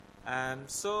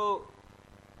So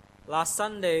last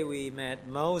Sunday we met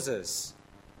Moses.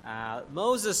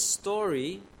 Moses'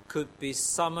 story could be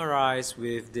summarized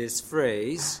with this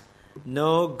phrase,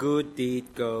 "No good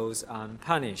deed goes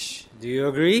unpunished." Do you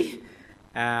agree?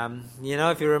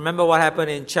 If you remember what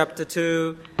happened in chapter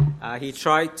 2, he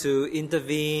tried to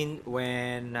intervene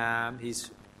when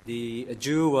the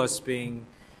Jew was being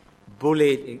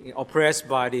bullied, oppressed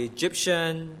by the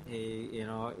Egyptian.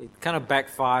 It kind of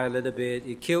backfired a little bit.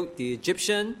 He killed the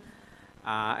Egyptian.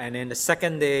 And then the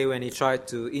second day when he tried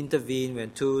to intervene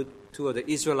when two of the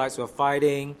Israelites were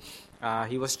fighting,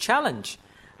 he was challenged,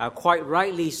 quite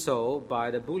rightly so,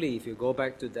 by the bully. If you go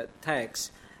back to that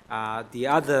text, the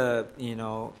other,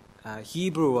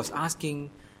 Hebrew was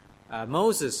asking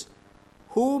Moses,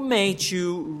 "Who made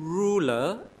you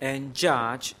ruler and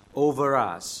judge over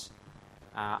us?"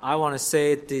 I want to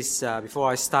say this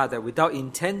before I start, that without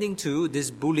intending to,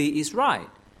 this bully is right.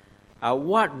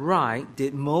 What right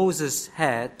did Moses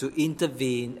have to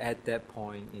intervene at that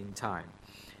point in time?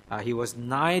 He was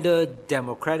neither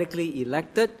democratically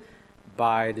elected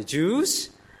by the Jews,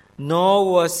 nor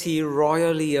was he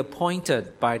royally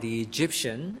appointed by the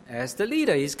Egyptian as the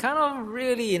leader. He's kind of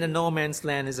really in a no man's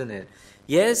land, isn't it?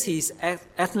 Yes, he's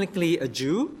ethnically a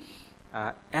Jew,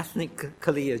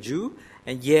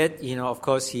 and yet, of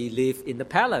course, he lived in the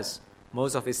palace.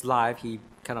 Most of his life, he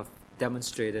kind of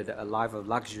demonstrated a life of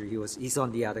luxury. He's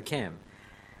on the other camp.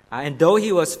 And though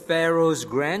he was Pharaoh's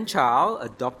grandchild,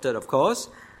 adopted, of course,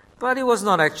 but he was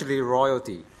not actually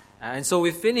royalty. And so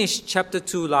we finished chapter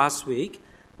 2 last week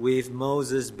with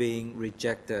Moses being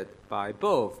rejected by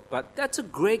both. But that's a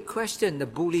great question the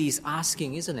bully is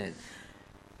asking, isn't it?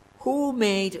 Who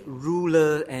made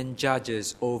ruler and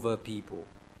judges over people?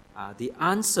 The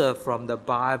answer from the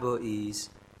Bible is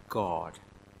God.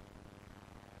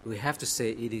 We have to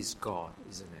say it is God,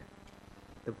 isn't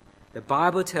it? The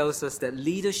Bible tells us that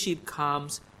leadership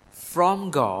comes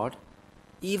from God,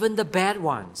 even the bad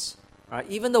ones, right?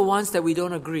 Even the ones that we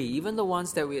don't agree, even the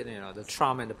ones that the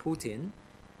Trump and the Putin.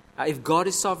 If God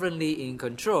is sovereignly in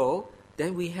control,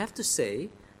 then we have to say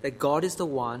that God is the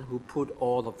one who put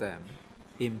all of them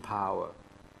in power.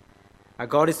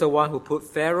 God is the one who put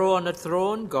Pharaoh on the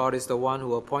throne. God is the one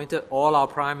who appointed all our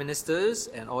prime ministers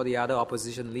and all the other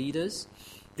opposition leaders.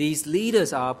 These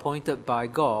leaders are appointed by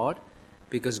God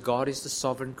because God is the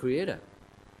sovereign creator.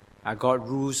 God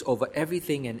rules over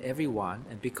everything and everyone,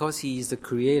 and because He is the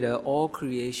creator, all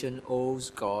creation owes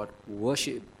God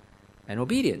worship and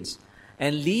obedience.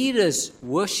 And leaders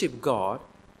worship God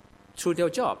through their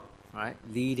job, right?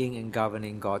 Leading and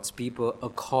governing God's people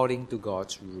according to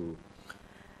God's rule.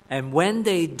 And when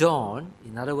they don't,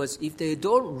 in other words, if they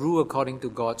don't rule according to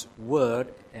God's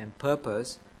word and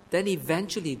purpose, then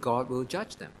eventually God will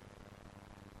judge them.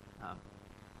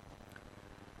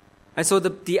 And so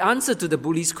the answer to the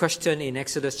bully's question in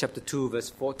Exodus chapter 2, verse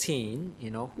 14,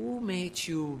 who made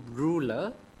you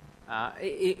ruler?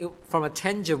 From a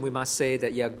tangent, we must say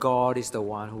that, God is the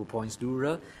one who appoints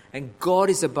ruler, and God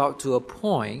is about to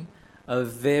appoint a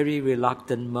very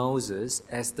reluctant Moses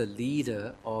as the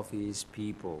leader of his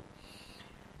people.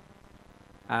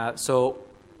 So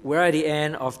we're at the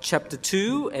end of chapter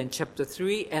 2 and chapter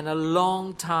 3, and a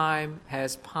long time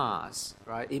has passed,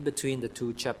 right, in between the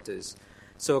two chapters.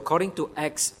 So according to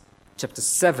Acts chapter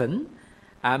 7,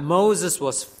 Moses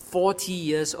was 40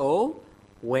 years old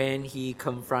when he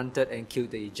confronted and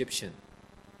killed the Egyptian.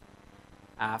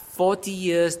 40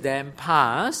 years then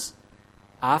passed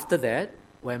after that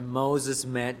when Moses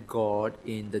met God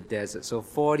in the desert. So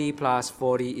 40 plus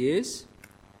 40 is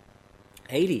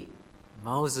 80.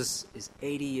 Moses is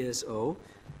 80 years old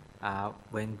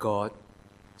when God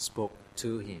spoke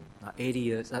to him.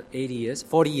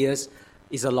 40 years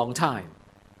is a long time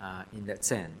in that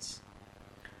sense.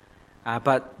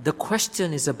 But the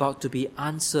question is about to be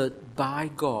answered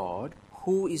by God.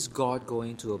 Who is God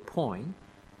going to appoint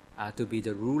to be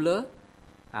the ruler?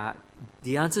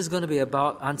 The answer is going to be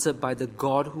answered by the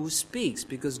God who speaks,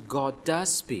 because God does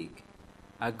speak.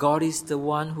 God is the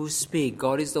one who speaks.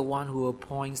 God is the one who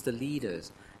appoints the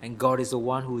leaders. And God is the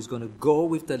one who is going to go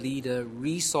with the leader,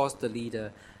 resource the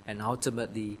leader, and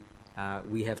ultimately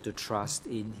we have to trust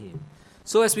in Him.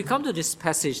 So as we come to this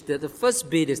passage, the first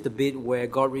bit is the bit where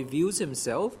God reveals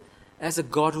Himself as a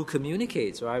God who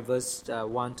communicates, right? Verse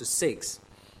 1 to 6.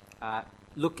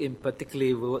 Look in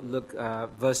particularly,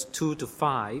 verse 2 to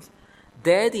 5.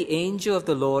 There the angel of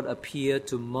the Lord appeared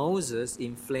to Moses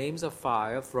in flames of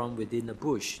fire from within a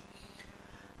bush.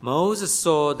 Moses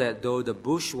saw that though the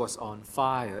bush was on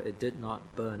fire, it did not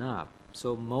burn up.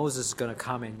 So Moses is going to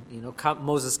come and,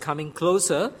 Moses coming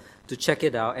closer to check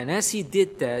it out. And as he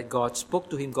did that, God spoke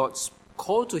to him. God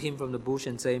called to him from the bush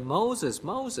and say, "Moses,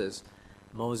 Moses."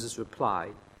 Moses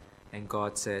replied, and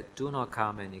God said, "Do not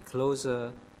come any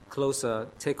closer,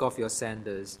 take off your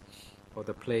sandals, for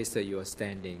the place that you are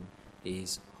standing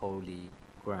is holy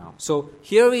ground." So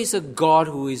here is a God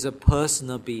who is a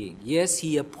personal being. Yes,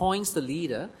 he appoints the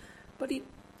leader, but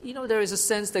there is a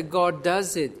sense that God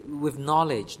does it with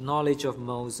knowledge of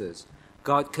Moses.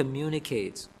 God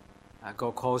communicates.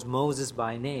 God calls Moses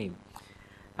by name.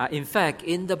 In fact,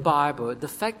 in the Bible,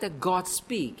 the fact that God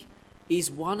speaks is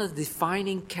one of the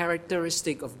defining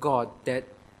characteristics of God that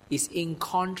is in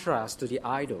contrast to the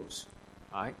idols.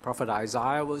 Right? Prophet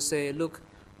Isaiah will say, "Look,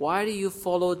 why do you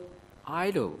follow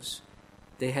idols?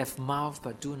 They have mouth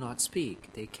but do not speak.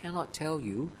 They cannot tell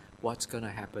you what's going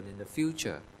to happen in the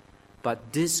future." But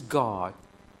this God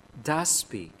does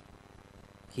speak.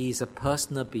 He is a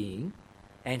personal being,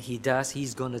 and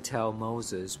he's going to tell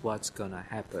Moses what's going to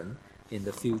happen in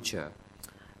the future.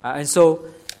 And so,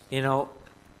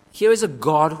 here is a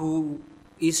God who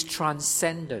is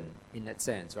transcendent in that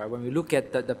sense, right? When we look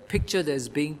at the picture that is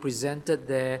being presented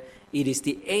there, it is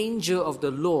the angel of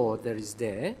the Lord that is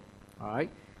there, all right?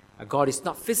 God is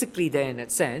not physically there in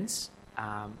that sense.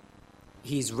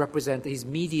 He's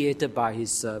mediated by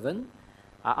his servant.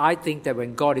 I think that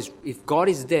if God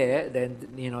is there, then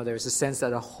there is a sense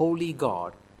that a holy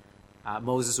God,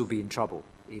 Moses would be in trouble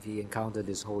if he encountered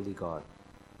this holy God.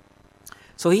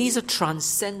 So he's a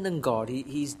transcendent God.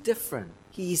 He's different.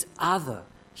 He's other.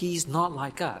 He's not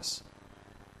like us.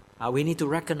 We need to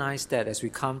recognize that as we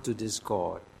come to this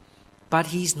God. But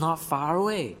he's not far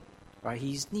away, right?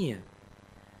 He's near.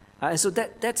 And so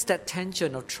that's that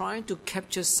tension of trying to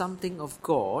capture something of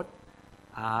God,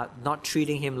 not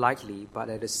treating him lightly, but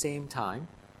at the same time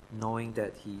knowing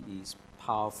that he is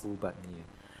powerful but near.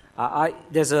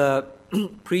 There's a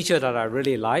preacher that I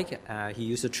really like. He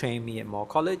used to train me at Moore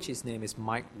College. His name is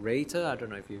Mike Rater. I don't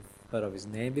know if you've heard of his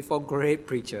name before. Great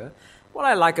preacher. What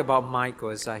I like about Mike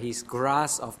was his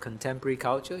grasp of contemporary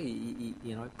culture. He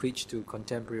preached to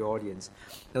contemporary audience.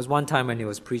 There was one time when he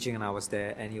was preaching and I was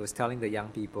there, and he was telling the young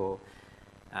people,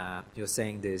 he was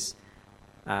saying this,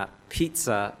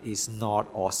 pizza is not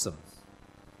awesome.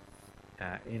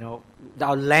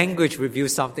 Our language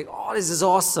reveals something, "Oh, this is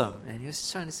awesome." And he was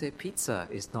trying to say pizza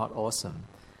is not awesome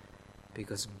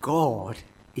because God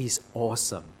is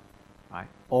awesome, right?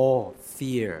 Awe,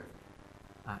 fear.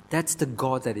 That's the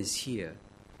God that is here.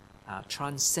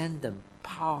 Transcendent,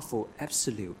 powerful,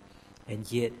 absolute. And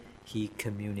yet he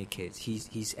communicates.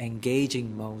 He's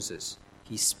engaging Moses.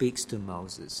 He speaks to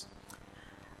Moses.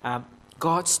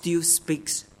 God still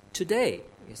speaks today.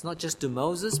 It's not just to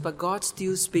Moses, but God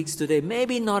still speaks today.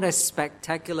 Maybe not as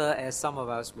spectacular as some of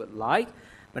us would like.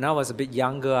 When I was a bit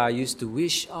younger, I used to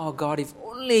wish, "Oh God, if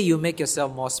only you make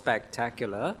yourself more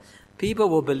spectacular, people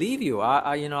will believe you."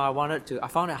 I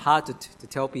found it hard to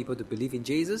tell people to believe in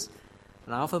Jesus.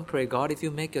 And I often pray, "God, if you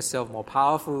make yourself more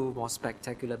powerful, more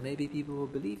spectacular, maybe people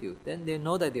will believe you. Then they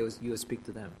know that you will speak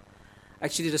to them."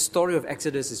 Actually, the story of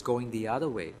Exodus is going the other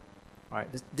way. Right?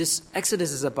 This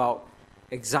Exodus is about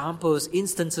examples,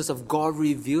 instances of God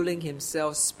revealing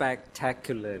himself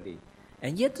spectacularly.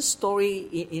 And yet the story,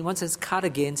 in one sense, cut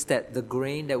against the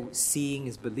grain that seeing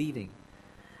is believing.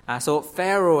 So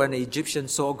Pharaoh and the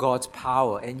Egyptians saw God's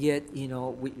power, and yet,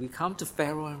 we come to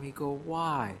Pharaoh and we go,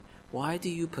 "Why? Why do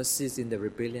you persist in the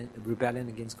rebellion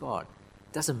against God?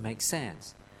 It doesn't make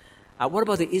sense." What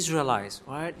about the Israelites?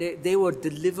 Right? They were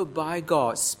delivered by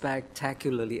God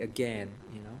spectacularly again,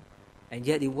 and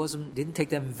yet it didn't take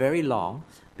them very long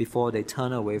before they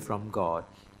turned away from God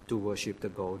to worship the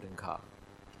golden calf.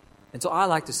 And so I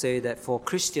like to say that for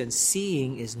Christians,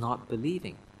 seeing is not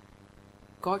believing.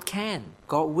 God can,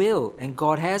 God will, and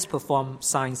God has performed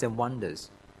signs and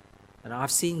wonders. And I've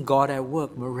seen God at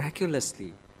work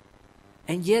miraculously.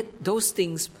 And yet those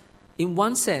things, in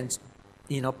one sense,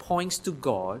 points to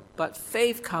God, but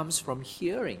faith comes from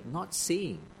hearing, not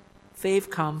seeing. Faith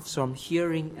comes from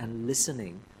hearing and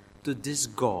listening to this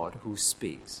God who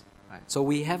speaks. Right? So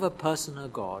we have a personal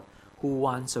God who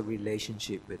wants a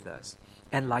relationship with us.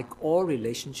 And like all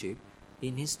relationship,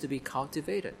 it needs to be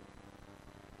cultivated.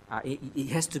 It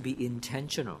has to be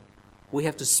intentional. We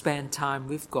have to spend time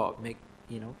with God,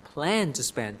 plan to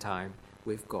spend time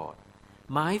with God.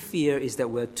 My fear is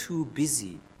that we're too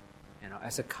busy,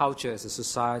 as a culture, as a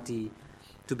society,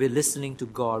 to be listening to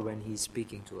God when He's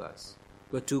speaking to us.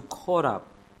 We're too caught up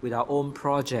with our own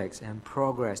projects and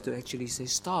progress to actually say,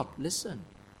 "Stop, listen.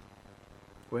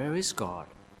 Where is God?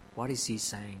 What is He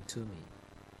saying to me?"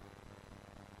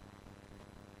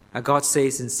 God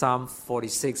says in Psalm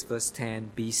 46 verse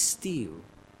 10, "Be still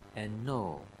and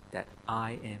know that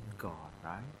I am God,"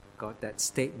 right? God, that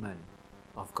statement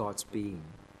of God's being.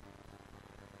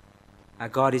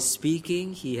 God is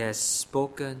speaking, He has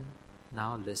spoken,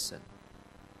 now listen.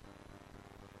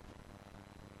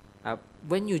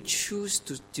 When you choose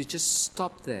to just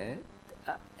stop there,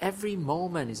 every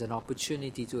moment is an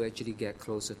opportunity to actually get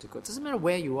closer to God. It doesn't matter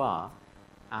where you are,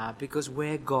 because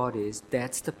where God is,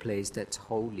 that's the place that's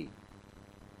holy.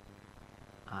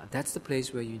 That's the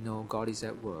place where you know God is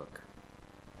at work.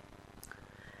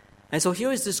 And so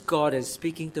here is this God that's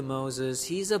speaking to Moses.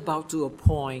 He's about to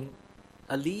appoint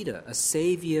a leader, a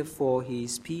savior for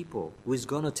his people, who is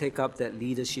going to take up that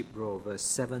leadership role, verse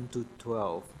 7 to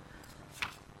 12.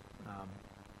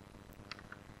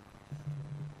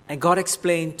 And God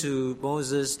explained to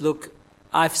Moses, look,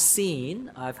 I've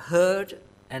seen, I've heard,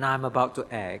 and I'm about to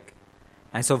act.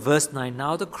 And so verse 9,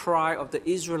 now the cry of the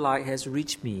Israelite has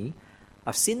reached me.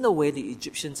 I've seen the way the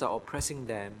Egyptians are oppressing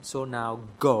them. So now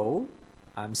go,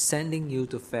 I'm sending you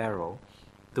to Pharaoh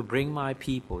to bring my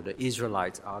people, the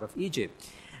Israelites, out of Egypt.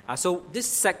 So this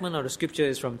segment of the scripture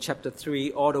is from chapter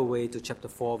 3 all the way to chapter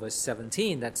 4, verse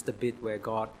 17. That's the bit where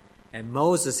God and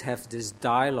Moses have this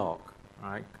dialogue,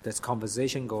 right? There's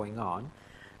conversation going on.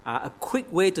 A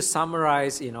quick way to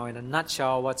summarize, in a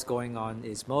nutshell, what's going on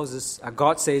is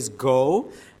God says, go.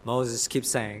 Moses keeps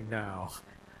saying, no,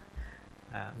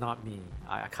 not me.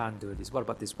 I can't do this. What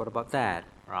about this? What about that?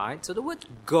 Right? So the word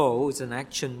go is an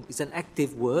action, it's an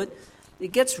active word.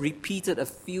 It gets repeated a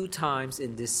few times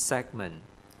in this segment.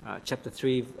 Chapter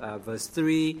 3, verse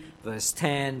 3, verse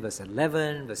 10, verse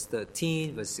 11, verse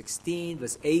 13, verse 16,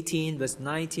 verse 18, verse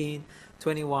 19,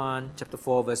 21, chapter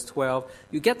 4, verse 12.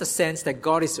 You get the sense that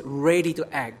God is ready to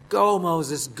act. Go,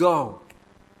 Moses, go.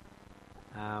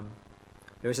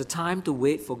 There is a time to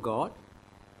wait for God,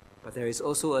 but there is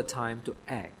also a time to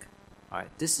act. All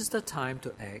right, this is the time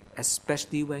to act,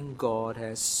 especially when God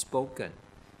has spoken.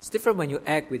 It's different when you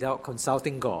act without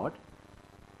consulting God.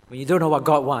 When you don't know what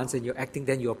God wants and you're acting,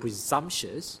 then you're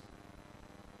presumptuous.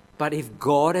 But if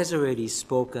God has already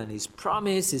spoken, His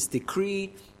promise, His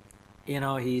decree,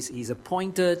 He's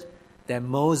appointed, then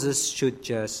Moses should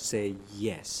just say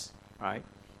yes, right?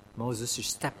 Moses should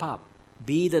step up,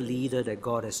 be the leader that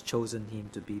God has chosen him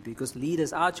to be, because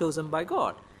leaders are chosen by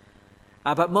God.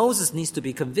 But Moses needs to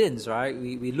be convinced, right?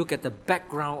 We look at the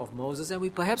background of Moses and we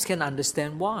perhaps can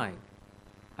understand why.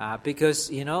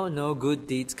 Because, no good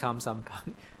deeds come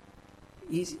unpunished.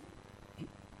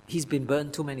 He's been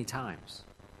burned too many times.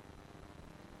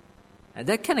 And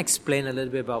that can explain a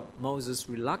little bit about Moses'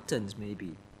 reluctance,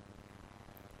 maybe.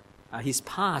 His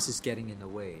past is getting in the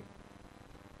way.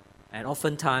 And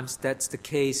oftentimes that's the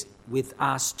case with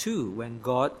us too. When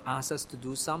God asks us to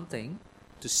do something,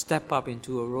 to step up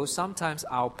into a role, sometimes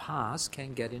our past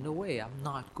can get in the way. I'm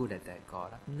not good at that,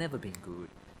 God. I've never been good.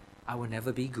 I will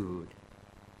never be good.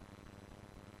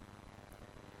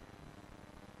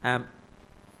 I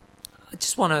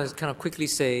just want to kind of quickly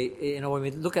say, when we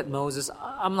look at Moses,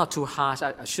 I'm not too harsh.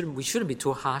 We shouldn't be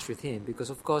too harsh with him, because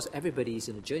of course everybody is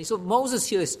in a journey. So Moses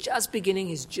here is just beginning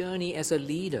his journey as a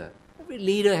leader. Every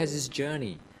leader has his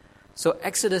journey. So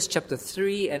Exodus chapter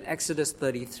 3 and Exodus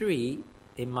 33,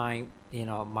 in my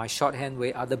shorthand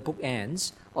way, are the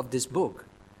bookends of this book,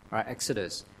 right?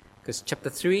 Exodus. Because chapter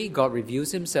 3, God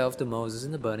reveals himself to Moses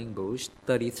in the burning bush.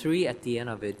 33, at the end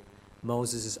of it,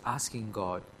 Moses is asking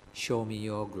God, show me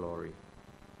your glory.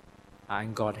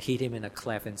 And God hid him in a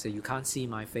cleft and said, you can't see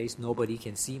my face, nobody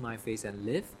can see my face and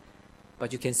live,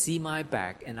 but you can see my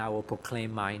back and I will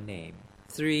proclaim my name.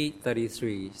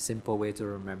 3:33, simple way to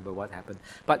remember what happened.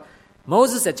 But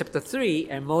Moses at chapter 3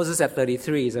 and Moses at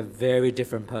 33 is a very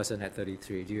different person at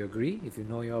 33. Do you agree? If you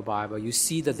know your Bible, you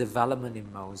see the development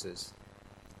in Moses.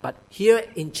 But here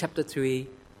in chapter 3, you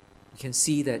can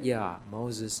see that,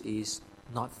 Moses is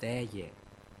not there yet.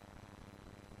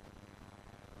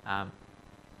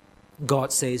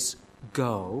 God says,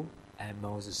 go, and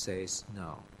Moses says,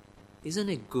 no. Isn't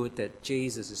it good that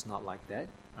Jesus is not like that?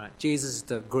 Right? Jesus is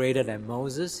the greater than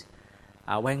Moses.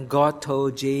 When God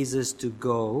told Jesus to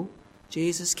go,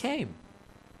 Jesus came.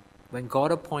 When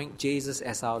God appointed Jesus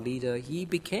as our leader, He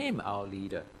became our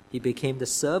leader. He became the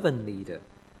servant leader.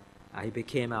 He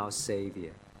became our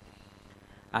Savior.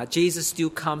 Jesus still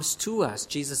comes to us.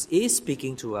 Jesus is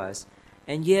speaking to us.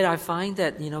 And yet I find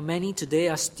that, many today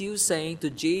are still saying to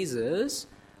Jesus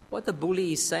what the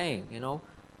bully is saying,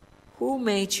 who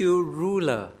made you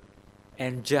ruler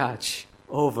and judge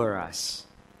over us?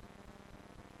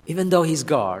 Even though He's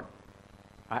God,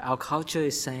 right, our culture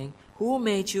is saying, who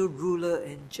made you ruler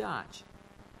and judge?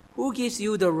 Who gives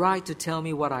you the right to tell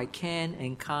me what I can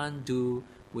and can't do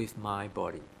with my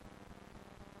body?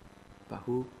 But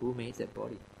who made that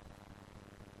body?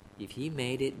 If He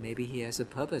made it, maybe He has a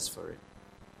purpose for it.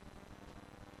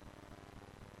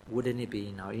 wouldn't it be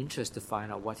in our interest to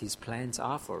find out what His plans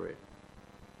are for it?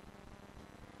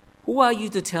 Who are you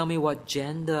to tell me what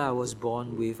gender I was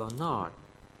born with or not?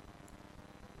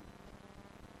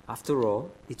 After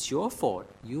all, it's your fault.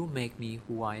 You make me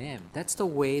who I am. That's the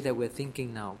way that we're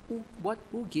thinking now.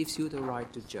 Who gives you the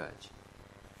right to judge?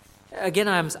 Again,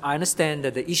 I understand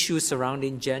that the issues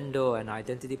surrounding gender and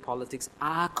identity politics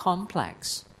are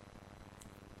complex.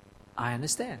 I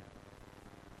understand.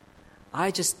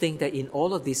 I just think that in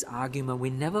all of this argument, we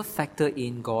never factor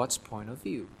in God's point of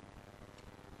view.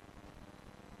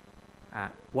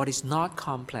 What is not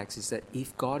complex is that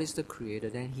if God is the creator,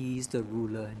 then He is the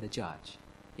ruler and the judge.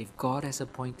 If God has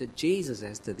appointed Jesus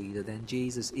as the leader, then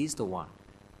Jesus is the one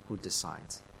who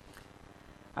decides.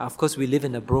 Of course, we live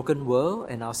in a broken world,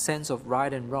 and our sense of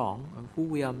right and wrong and who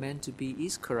we are meant to be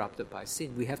is corrupted by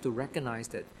sin. We have to recognize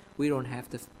that we don't have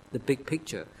the big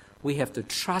picture. We have to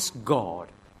trust God,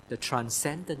 the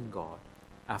transcendent God,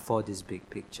 for this big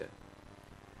picture.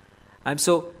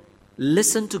 So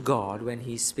listen to God when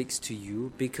He speaks to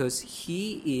you, because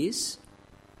He is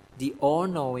the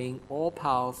all-knowing,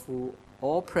 all-powerful,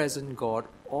 all-present God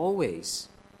always.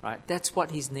 Right? That's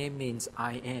what His name means,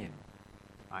 I am.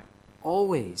 Right?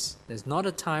 Always. There's not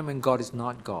a time when God is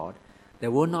not God.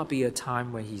 There will not be a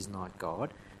time when He is not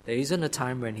God. There isn't a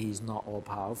time when He is not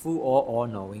all-powerful or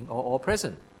all-knowing or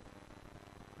all-present.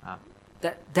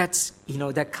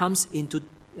 That comes into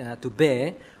to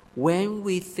bear when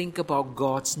we think about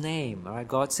God's name. Right?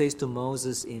 God says to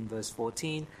Moses in verse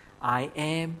 14, I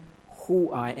am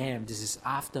who I am. This is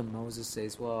after Moses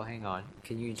says, well, hang on,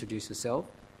 can you introduce yourself?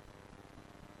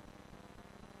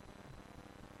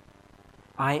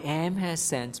 I am has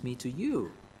sent me to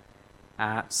you.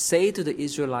 Say to the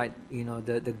Israelite,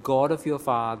 the God of your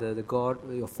father, the God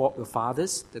of your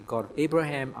fathers, the God of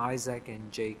Abraham, Isaac,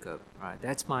 and Jacob. Right?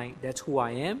 That's who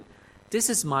I am. This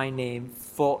is my name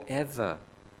forever.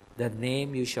 The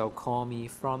name you shall call me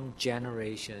from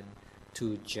generation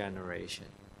to generation.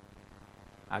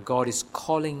 God is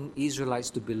calling Israelites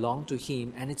to belong to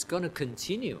Him, and it's going to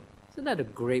continue. Isn't that a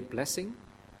great blessing?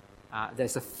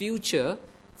 There's a future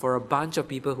for a bunch of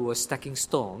people who are stacking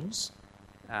stones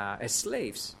as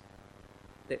slaves.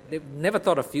 They've never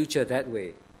thought of future that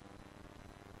way.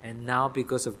 And now,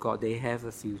 because of God, they have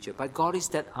a future. But God is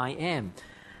that I am.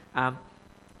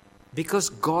 Because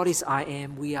God is I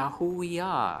am, we are who we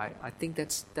are. I think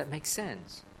that makes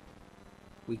sense.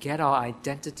 We get our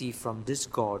identity from this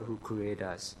God who created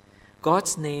us.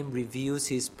 God's name reveals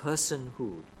His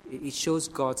personhood. It shows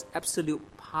God's absolute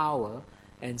power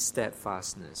and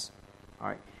steadfastness. All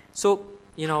right. So,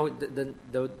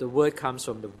 the word comes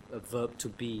from the verb to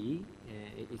be.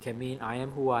 It can mean I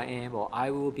am who I am, or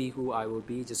I will be who I will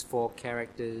be. Just 4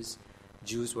 characters.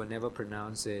 Jews will never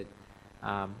pronounce it.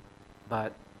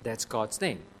 But that's God's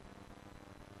name.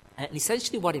 And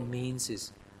essentially what it means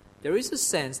is there is a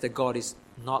sense that God is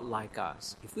not like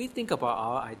us. If we think about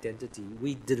our identity,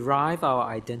 we derive our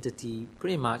identity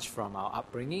pretty much from our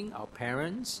upbringing, our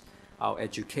parents, our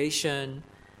education,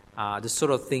 the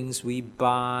sort of things we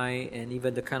buy, and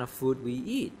even the kind of food we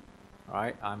eat.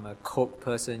 Right? I'm a Coke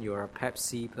person, you're a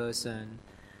Pepsi person.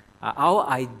 Our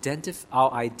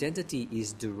identity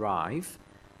is derived,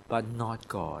 but not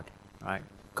God. Right?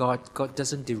 God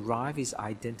doesn't derive His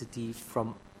identity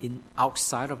from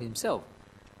outside of Himself.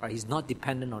 Right? He's not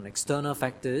dependent on external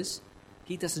factors.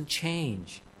 He doesn't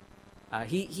change.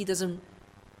 He doesn't,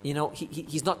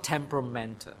 he's not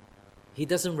temperamental. He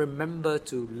doesn't remember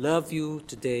to love you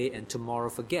today and tomorrow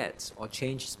forgets or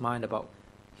change His mind about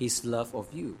His love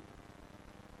of you.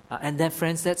 And then,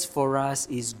 friends, that's for us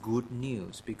is good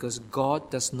news, because God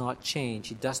does not change.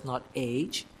 He does not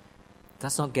age,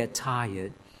 does not get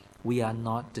tired. We are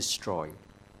not destroyed.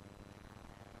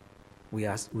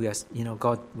 We're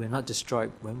not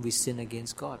destroyed when we sin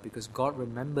against God, because God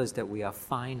remembers that we are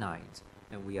finite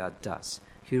and we are dust.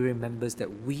 He remembers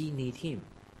that we need Him,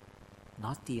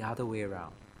 not the other way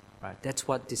around. Right? That's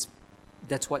what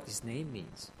His name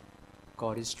means.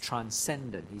 God is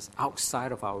transcendent. He's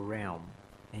outside of our realm,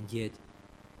 and yet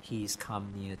He is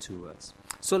come near to us.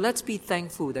 So let's be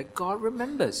thankful that God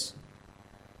remembers.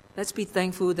 Let's be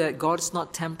thankful that God is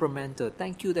not temperamental.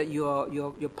 Thank you that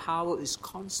your power is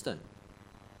constant,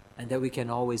 and that we can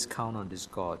always count on this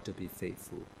God to be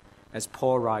faithful. As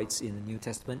Paul writes in the New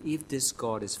Testament, if this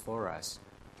God is for us,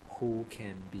 who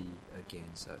can be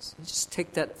against us? And just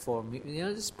take that for me.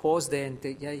 Just pause there and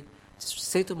just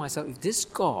say to myself, if this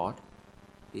God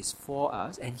is for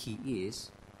us, and He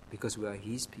is, because we are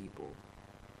His people,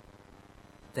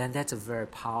 then that's a very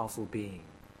powerful being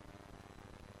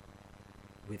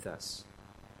with us.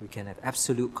 We can have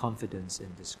absolute confidence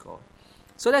in this God.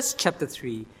 So that's chapter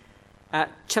 3.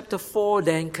 Chapter 4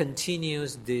 then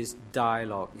continues this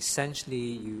dialogue. Essentially,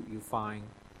 you find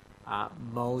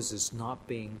Moses not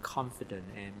being confident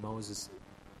and Moses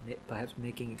perhaps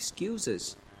making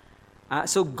excuses.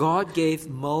 So God gave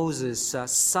Moses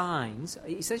signs.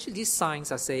 Essentially, these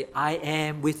signs are saying, I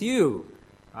am with you.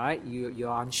 Right?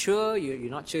 You're unsure, you're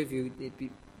not sure if you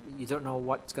don't know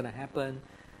what's going to happen.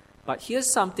 But here's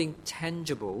something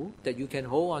tangible that you can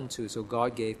hold on to. So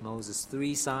God gave Moses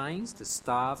 3 signs: the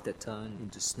staff that turned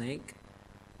into snake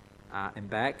and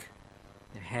back,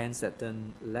 the hands that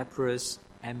turned leprous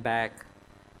and back,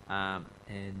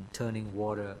 and turning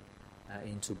water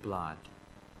into blood.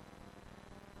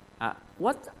 How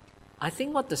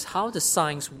the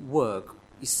signs work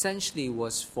essentially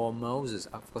was for Moses,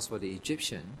 of course for the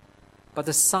Egyptian, but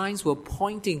the signs were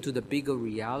pointing to the bigger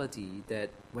reality that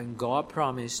when God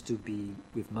promised to be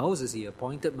with Moses, He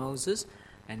appointed Moses,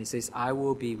 and He says, I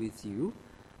will be with you,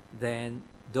 then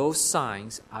those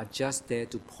signs are just there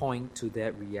to point to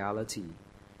that reality.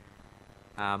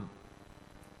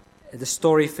 The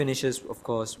story finishes, of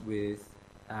course, with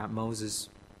Moses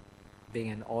being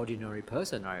an ordinary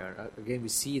person. Right? Again, we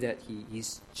see that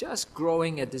he's just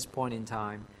growing at this point in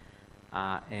time,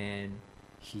 and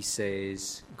he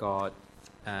says, God,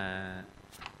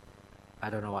 I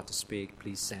don't know what to speak,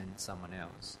 please send someone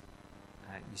else.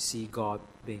 You see God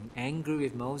being angry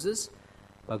with Moses,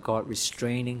 but God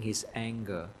restraining His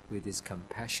anger with His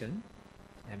compassion,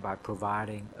 and by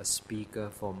providing a speaker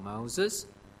for Moses,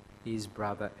 his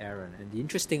brother Aaron. And the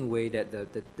interesting way that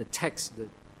the text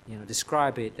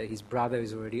describe it, that his brother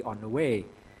is already on the way,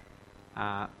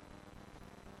 and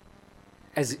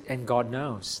God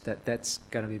knows that that's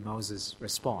going to be Moses'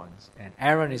 response. And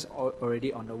Aaron is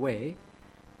already on the way,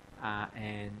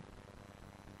 and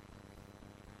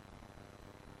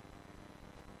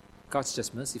God's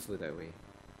just merciful that way.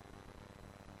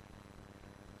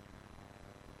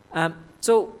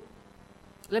 So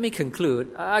let me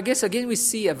conclude. I guess again we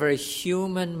see a very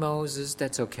human Moses.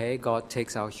 That's okay. God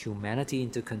takes our humanity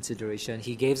into consideration.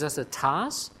 He gives us a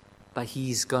task, but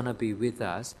He's going to be with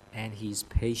us, and He's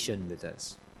patient with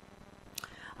us.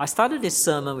 I started this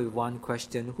sermon with one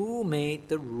question: who made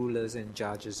the rulers and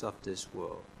judges of this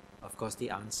world? Of course, the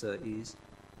answer is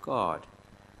God.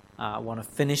 I want to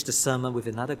finish the sermon with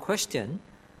another question.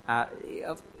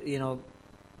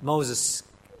 Moses,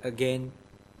 again,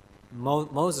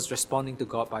 Moses responding to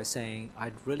God by saying,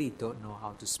 I really don't know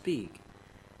how to speak.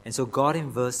 And so God in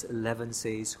verse 11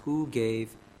 says, who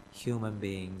gave human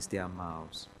beings their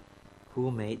mouths?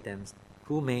 Who made them?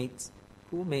 Who makes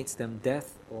them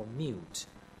deaf or mute?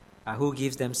 Who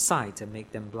gives them sight and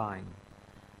make them blind?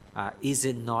 Is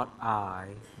it not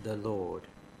I, the Lord?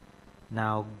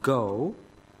 Now go,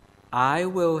 I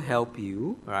will help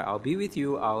you. Right, I'll be with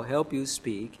you, I'll help you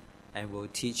speak, and will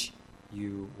teach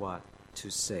you what to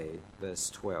say. Verse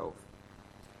 12.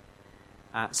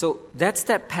 So that's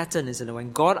that pattern, isn't it?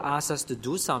 When God asks us to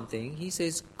do something, He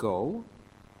says, go.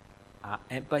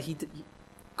 But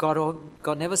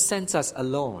God never sends us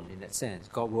alone in that sense.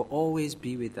 God will always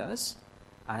be with us,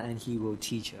 and He will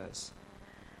teach us.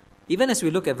 Even as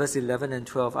we look at verse 11 and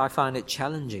 12, I find it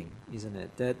challenging, isn't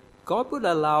it? That God would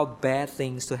allow bad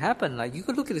things to happen. Like you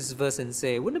could look at this verse and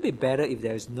say, wouldn't it be better if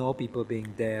there's no people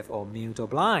being deaf or mute or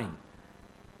blind?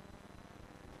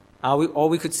 Or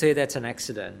we could say that's an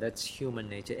accident, that's human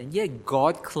nature. And yet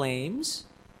God claims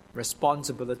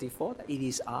responsibility for that. It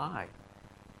is I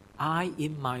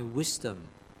in my wisdom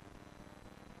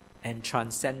and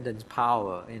transcendent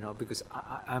power, because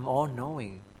I'm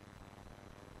all-knowing,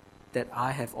 that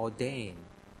I have ordained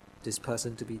this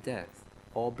person to be deaf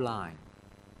or blind.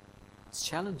 It's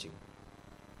challenging.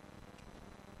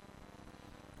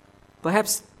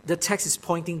 Perhaps the text is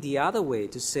pointing the other way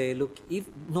to say, look, if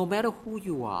no matter who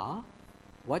you are,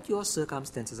 what your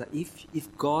circumstances are,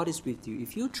 if God is with you,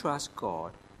 if you trust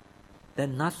God,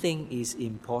 then nothing is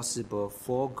impossible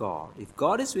for God. If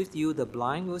God is with you, the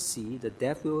blind will see, the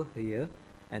deaf will hear,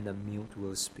 and the mute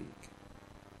will speak.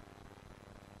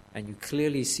 And you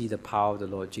clearly see the power of the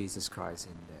Lord Jesus Christ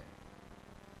in there.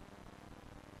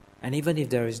 And even if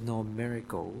there is no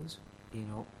miracles,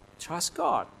 trust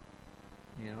God.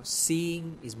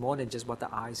 Seeing is more than just what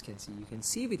the eyes can see. You can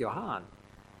see with your heart.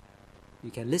 You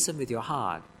can listen with your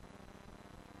heart.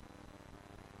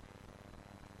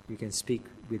 You can speak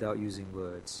without using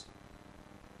words.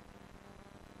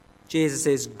 Jesus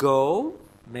says, go,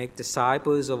 make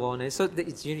disciples of all nations. So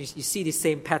you see the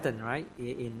same pattern, right?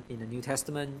 In the New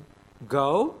Testament,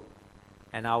 go,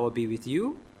 and I will be with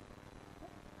you.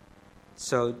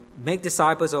 So make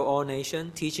disciples of all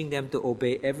nations, teaching them to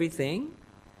obey everything,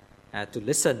 to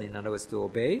listen, in other words, to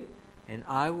obey, and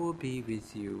I will be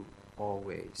with you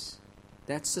always,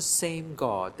 That's the same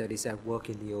God that is at work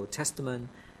in the Old Testament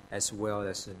as well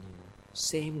as the New.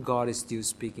 Same God is still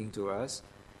speaking to us.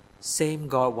 Same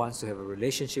God wants to have a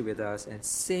relationship with us, and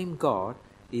same God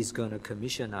is going to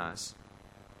commission us.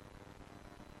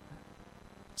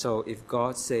 So if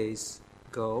God says,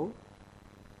 go,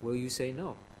 will you say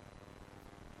no?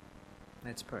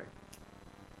 Let's pray.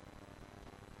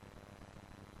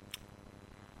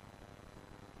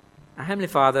 Our Heavenly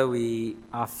Father, we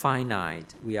are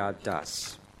finite, we are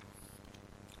dust.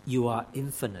 You are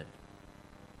infinite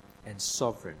and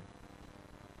sovereign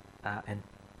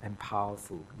and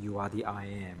powerful. You are the I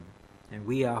Am. And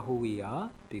we are who we are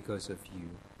because of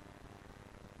you.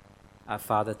 Our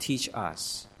Father, teach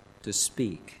us to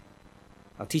speak.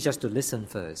 Teach us to listen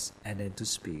first and then to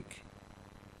speak.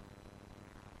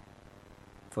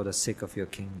 For the sake of your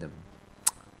kingdom.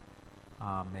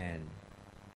 Amen.